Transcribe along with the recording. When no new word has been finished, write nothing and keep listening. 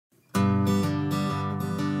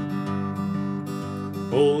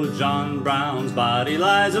Old John Brown's body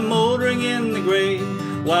lies a-mouldering in the grave,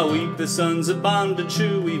 while weep the sons of bondage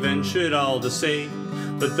who we ventured all to save.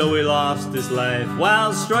 But though he lost his life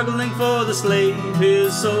while struggling for the slave,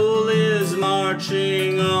 his soul is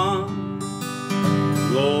marching on.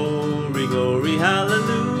 Glory, glory,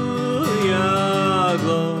 hallelujah.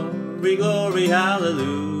 Glory, glory,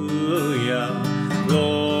 hallelujah.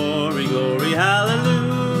 Glory, glory,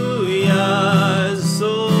 hallelujah. His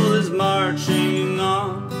soul is marching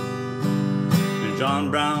on. And John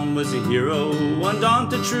Brown was a hero,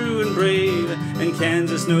 undaunted, true and brave, and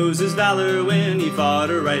Kansas knows his valor when he fought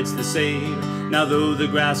her rights to save. Now though the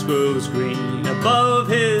grass grows green above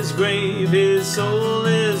his grave, his soul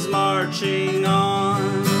is marching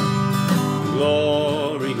on.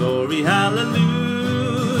 Glory, glory, hallelujah.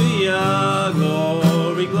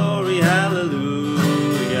 Glory, glory,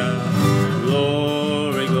 hallelujah.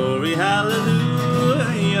 Glory, glory,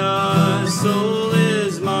 hallelujah. His soul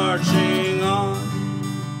is marching on.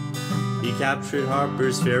 He captured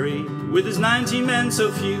Harper's Ferry with his 19 men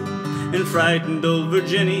so few, and frightened old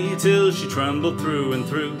Virginia till she trembled through and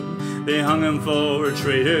through. They hung him for a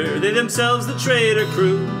traitor, they themselves the traitor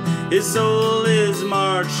crew. His soul is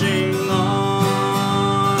marching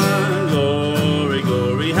on. Glory,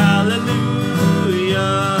 glory,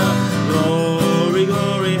 hallelujah. Glory,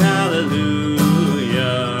 glory,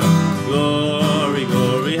 hallelujah. Glory,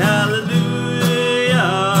 glory,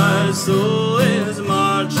 hallelujah. His soul is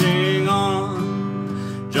marching on.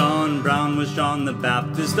 John Brown was John the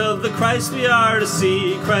Baptist, of the Christ we are to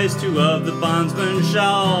see. Christ who of the bondsman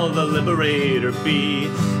shall the liberator be.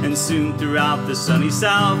 And soon throughout the sunny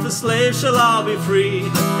South the slaves shall all be free.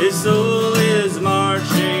 His soul is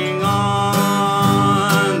marching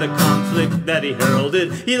on. The conflict that he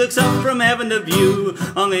heralded, he looks up from heaven to view,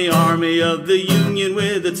 on the army of the Union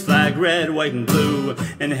with its flag red, white, and blue.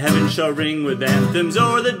 And heaven shall ring with anthems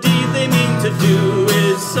o'er the deed they mean to do.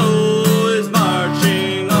 His soul is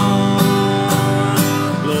marching on.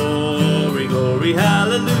 Glory, glory,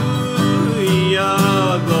 hallelujah.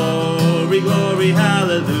 Glory, glory,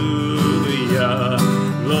 hallelujah.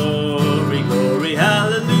 Glory, glory,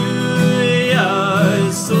 hallelujah.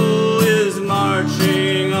 His soul is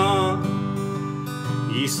marching on.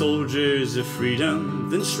 Ye soldiers of freedom,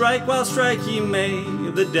 then strike while strike ye may.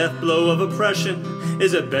 The death blow of oppression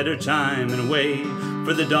is a better time and way.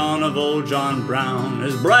 For the dawn of old John Brown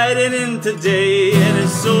is brightened in today, and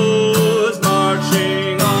his soul is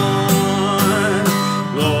marching